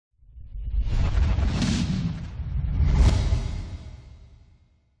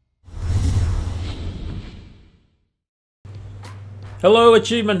Hello,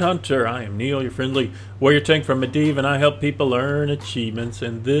 Achievement Hunter. I am Neall, your friendly warrior tank from Medivh, and I help people earn achievements.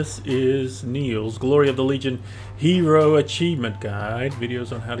 And this is Neall's Glory of the Legion Hero Achievement Guide.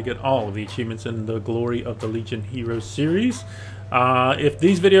 Videos on how to get all of the achievements in the Glory of the Legion Hero series. If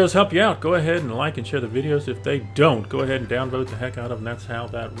these videos help you out, go ahead and like and share the videos. If they don't, go ahead and downvote the heck out of them. That's how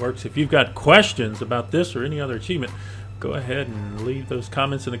that works. If you've got questions about this or any other achievement, go ahead and leave those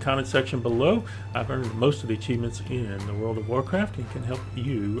comments in the comment section below. I've earned most of the achievements in the World of Warcraft and can help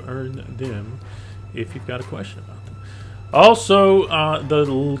you earn them if you've got a question about them. Also, the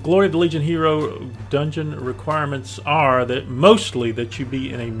Glory of the Legion Hero dungeon requirements are that mostly that you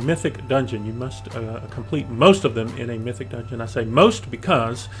be in a mythic dungeon. You must complete most of them in a mythic dungeon. I say most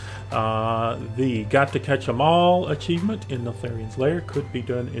because the Got to Catch 'em All achievement in Neltharion's Lair could be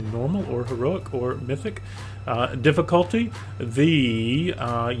done in normal or heroic or mythic difficulty. The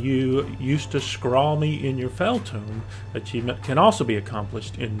You Used to Scrawl Me in Your Fell Tome achievement can also be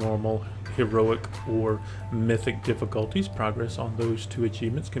accomplished in normal, heroic, or mythic difficulties. Progress on those two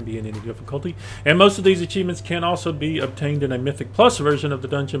achievements can be in any difficulty, and most of these achievements can also be obtained in a mythic plus version of the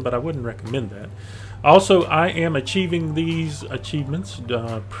dungeon, but I wouldn't recommend that. Also, I am achieving these achievements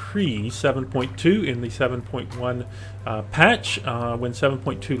pre 7.2 in the 7.1 patch. When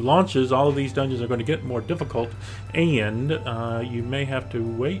 7.2 launches, all of these dungeons are going to get more difficult, and you may have to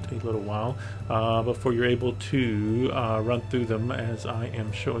wait a little while before you're able to run through them as I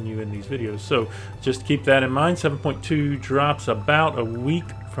am showing you in these videos. So just keep that in mind. 7.2 drops about a week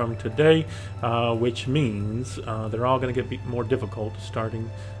from today, which means they're all going to get more difficult starting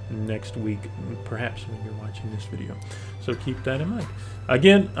next week, perhaps when you're watching this video. So keep that in mind.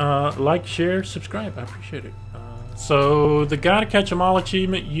 Again, like, share, subscribe. I appreciate it. So the Gotta Catch 'em All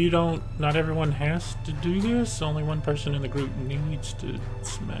achievement, not everyone has to do this. Only one person in the group needs to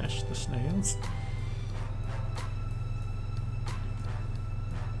smash the snails.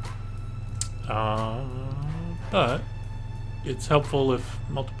 But it's helpful if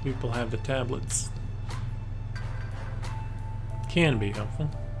multiple people have the tablets. Can be helpful.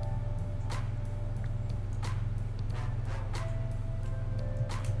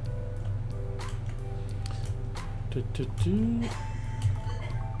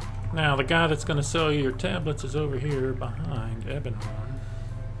 Now the guy that's going to sell you your tablets is over here behind Ebonhorn.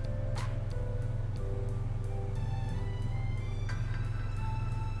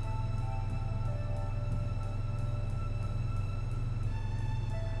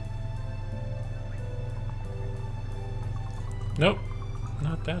 Nope,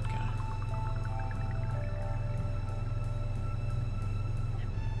 not that guy.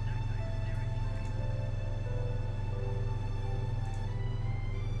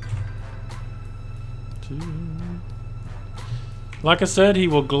 Like I said, he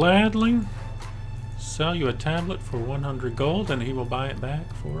will gladly sell you a tablet for 100 gold, and he will buy it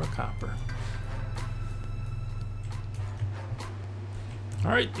back for a copper.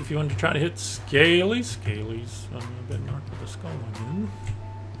 Alright, if you want to try to hit Scaly's been marked with a skull again.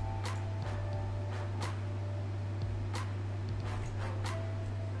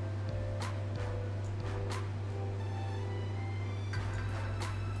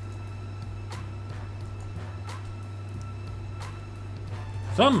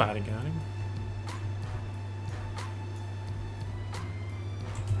 Somebody got him.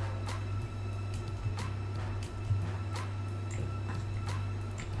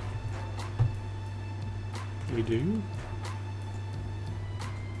 We do.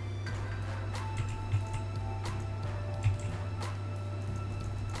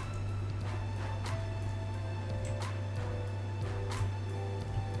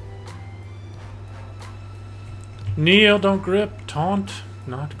 Neall, don't grip. Taunt,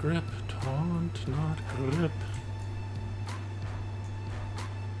 not grip. Taunt, not grip.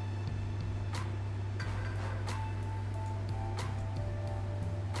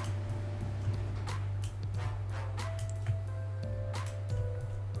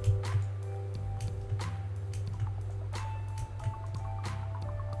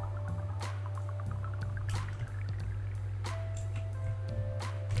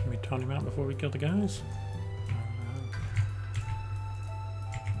 Can we taunt him out before we kill the guys?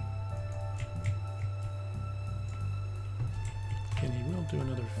 And he will do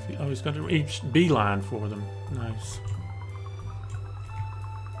another. Oh, he's going to reach beeline for them. Nice.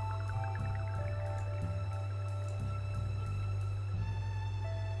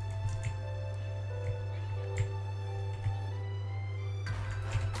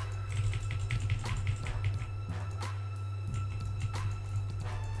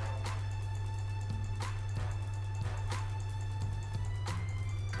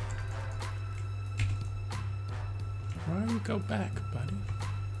 Why are you go back, buddy.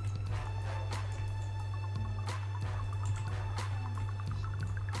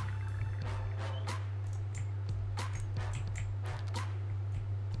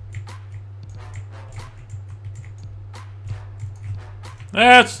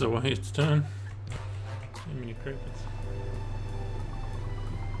 That's the way it's done. So many crickets.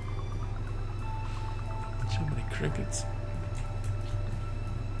 So many crickets.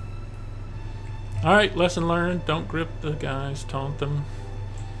 Alright, lesson learned. Don't grip the guys, taunt them.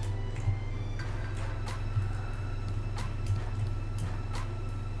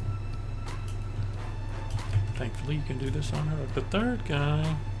 Thankfully you can do this on her. The third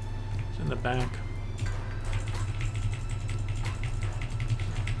guy is in the back.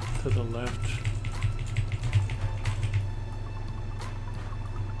 To the left.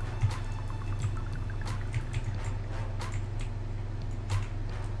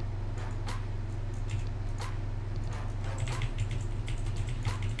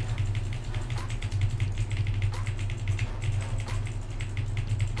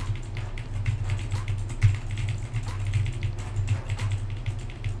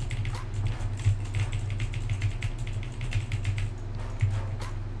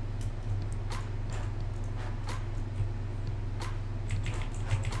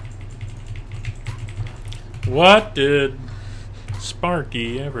 What did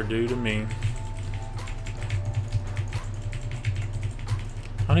Sparky ever do to me?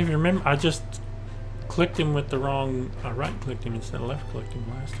 I don't even remember. I just clicked him with the wrong... I right-clicked him instead of left-clicked him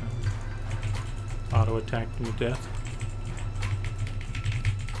last time. Auto-attacked me to death.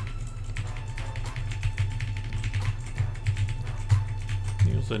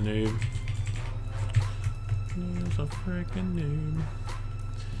 Neal's a noob. Neal's a freaking noob.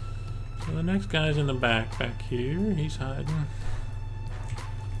 So the next guy's in the back here. He's hiding.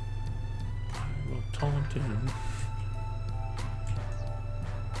 I will taunt him.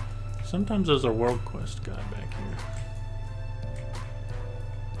 Sometimes there's a world quest guy back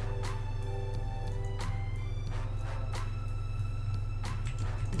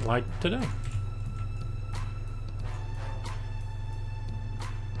here. Like today.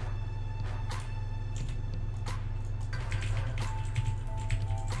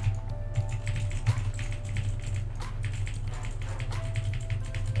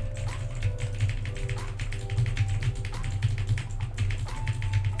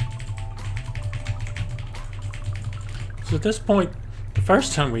 So at this point, the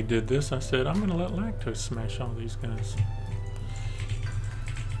first time we did this, I said, I'm going to let Lactose smash all these guys.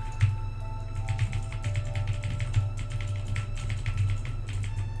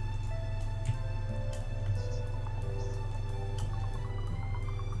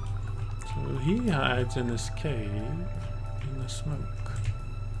 So he hides in this cave, in the smoke.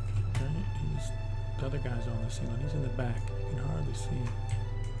 Right? The other guy's on the ceiling. He's in the back. You can hardly see him.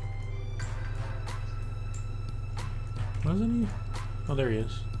 Wasn't he? Oh, there he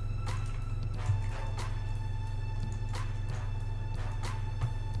is.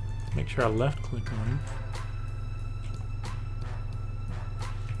 Make sure I left click on him.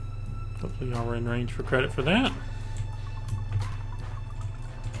 Hopefully y'all were in range for credit for that.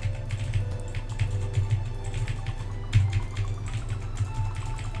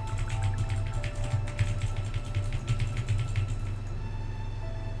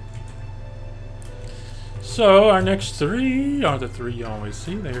 So our next three are the three you always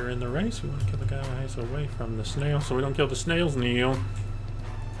see. They are in the race. We want to kill the guys away from the snail so we don't kill the snails, Neal.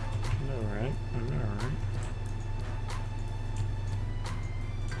 Alright, alright.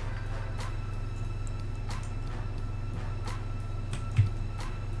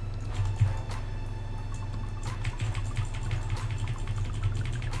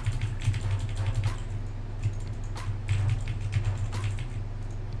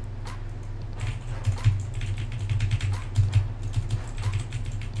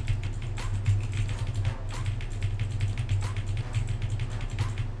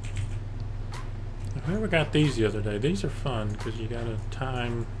 Whoever got these the other day, these are fun because you gotta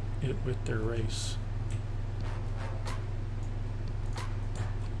time it with their race.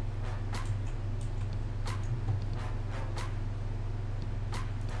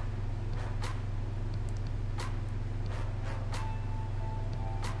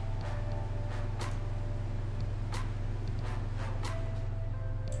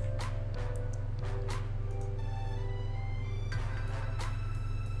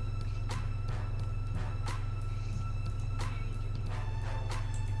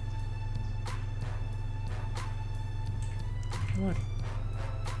 What?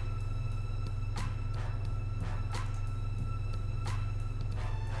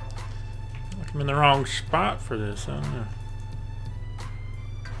 I feel like I'm in the wrong spot for this. I don't know.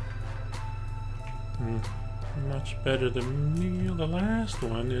 much better than Neall. The last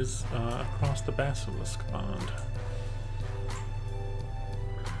one is across the Basilisk Pond.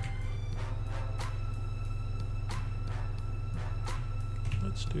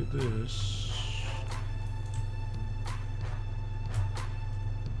 Let's do this.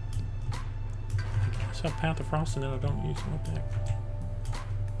 I guess I'll Path of Frost and then I don't use my deck.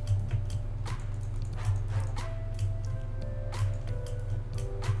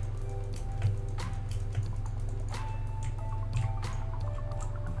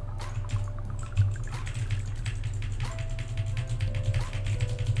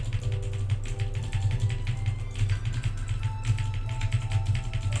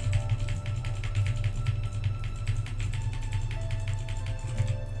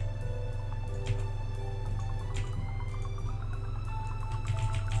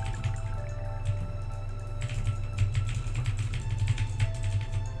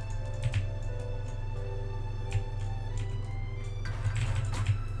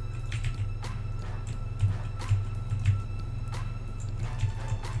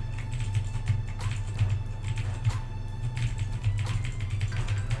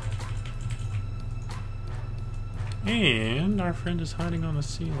 And our friend is hiding on the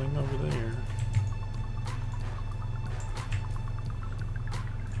ceiling over there.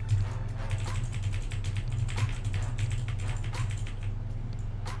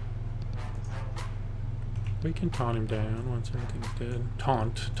 We can taunt him down once everything's dead.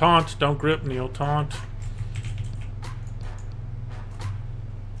 Taunt. Taunt! Don't grip, Neall. Taunt.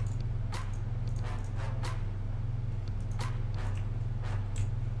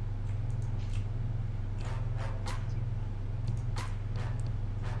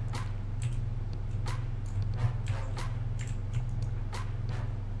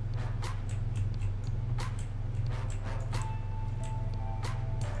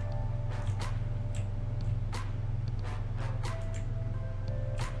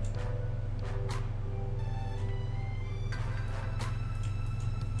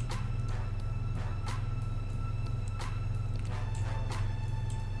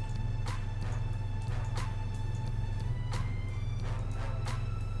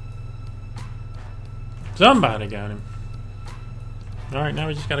 Somebody got him. Alright, now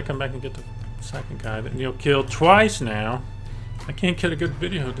we just gotta come back and get the second guy that Neall killed twice now. I can't get a good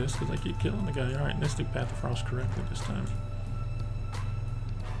video of this because I keep killing the guy. Alright, let's do Path of Frost correctly this time.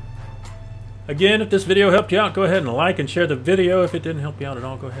 Again, if this video helped you out, go ahead and like and share the video. If it didn't help you out at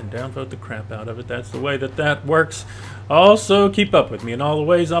all, go ahead and downvote the crap out of it. That's the way that works. Also, keep up with me in all the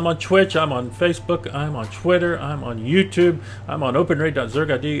ways. I'm on Twitch, I'm on Facebook, I'm on Twitter, I'm on YouTube, I'm on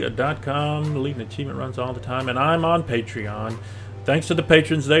OpenRaid.ZergID.com, leading achievement runs all the time, and I'm on Patreon. Thanks to the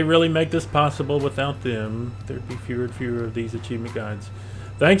patrons, they really make this possible. Without them, there'd be fewer and fewer of these achievement guides.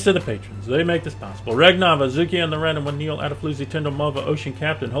 Thanks to the patrons, they make this possible. Regnava, Zuki and the Random One, Neall, Adafloozy, Tyndall, Mova, Ocean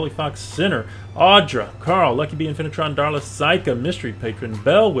Captain, Holy Fox, Sinner, Audra, Carl, Lucky Bee, Infinitron, Darla, Psycha, Mystery Patron,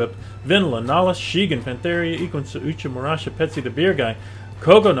 Bell Whip, Vinla, Nala, Shigan, Pantheria, Equinsa, Ucha, Marasha, Petsy the Beer Guy,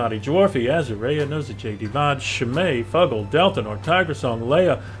 Kogonati, Dwarfy, Azureya, Nozaje, Divad, Shimei, Fuggle, Deltanor, Tiger Song,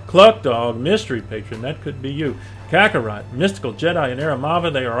 Leia, Cluck Dog, Mystery Patron, that could be you, Kakarot, Mystical, Jedi, and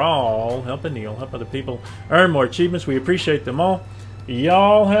Aramava, they are all helping Neall, help other people earn more achievements. We appreciate them all.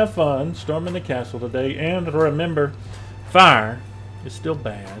 Y'all have fun storming the castle today, and remember, fire is still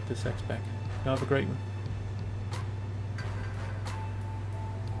bad this X-Pack. Y'all have a great one.